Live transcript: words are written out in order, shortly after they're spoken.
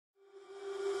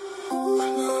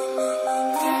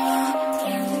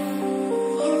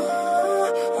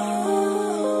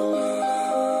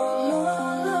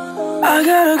I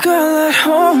got a girl at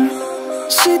home.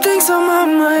 She thinks I'm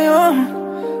on my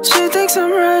own. She thinks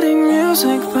I'm writing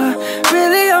music, but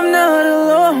really I'm not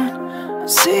alone. I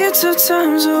see you 2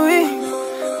 times a week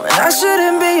when I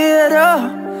shouldn't be at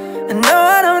all. And no,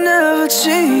 I don't ever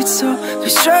cheat, so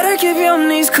please try to keep your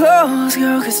knees closed,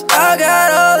 girl, cause I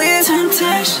got all these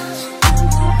temptations.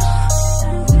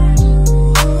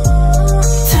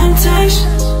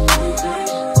 Temptations.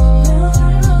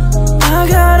 I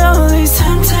got all these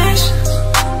temptations.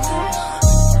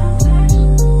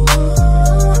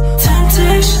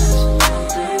 Temptations.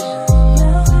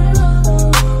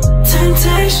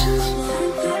 Temptations.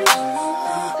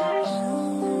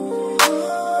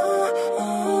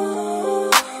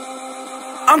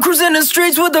 I'm cruising the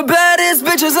streets with the baddest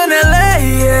bitches in LA,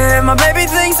 yeah. My baby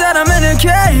thinks that I'm in a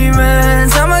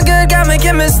Caymans. I'm a good guy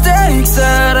making mistakes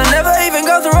that I never even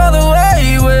go through all the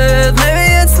way with. Maybe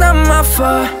it's not my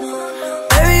fault,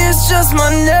 maybe it's just my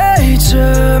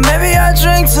nature. Maybe I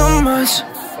drink too much,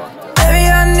 maybe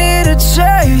I need a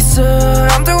chaser.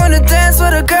 I'm doing a dance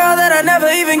with a girl that I never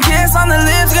even kissed on the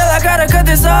lips. Girl, I gotta cut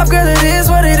this off, girl, it is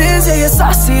what it is. Yeah, you're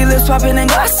saucy, lips popping and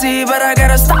glossy, but I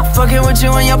gotta stop fucking with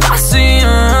you and your bossy.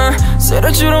 Say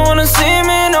that you don't wanna see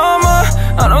me no more.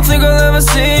 I don't think I'll ever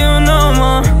see you no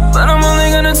more, but I'm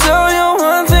only gonna tell you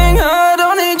one thing: I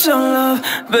don't need your love,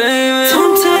 baby.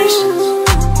 Temptations.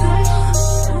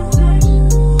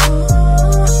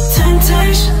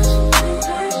 Temptations.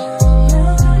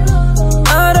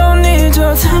 I don't need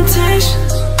your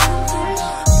temptations.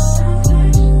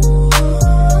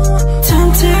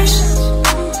 Temptations.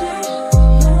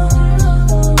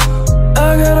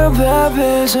 I got a bad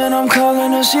bitch and I'm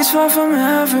calling her, she's far from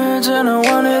average, and I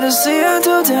wanted to see her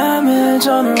do damage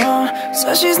on her own.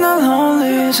 Said she's not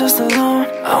lonely, just alone.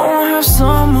 I won't have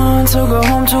someone to go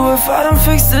home to if I don't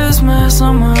fix this mess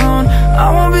on my own.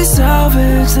 I won't be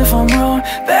salvaged if I'm wrong.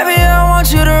 Baby, I want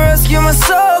you to rescue my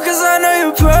soul, cause I know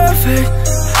you're perfect.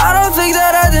 I don't think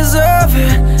that I deserve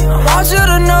it. I want you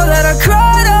to know that I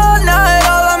cried all night,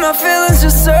 all of my feelings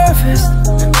just surfaced.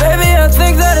 Baby, I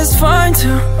think that it's fine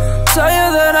to tell you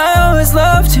that I always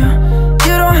loved you.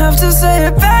 You don't have to say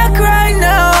it back right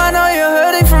now. I know you're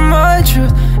hurting from my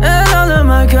truth and all of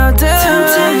my goddamn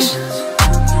temptations.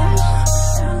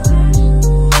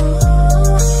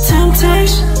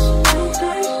 Temptations.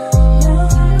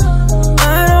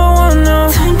 I don't want no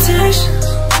temptations.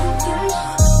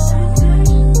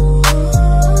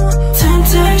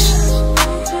 Temptations.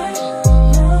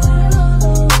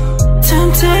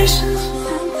 Temptations.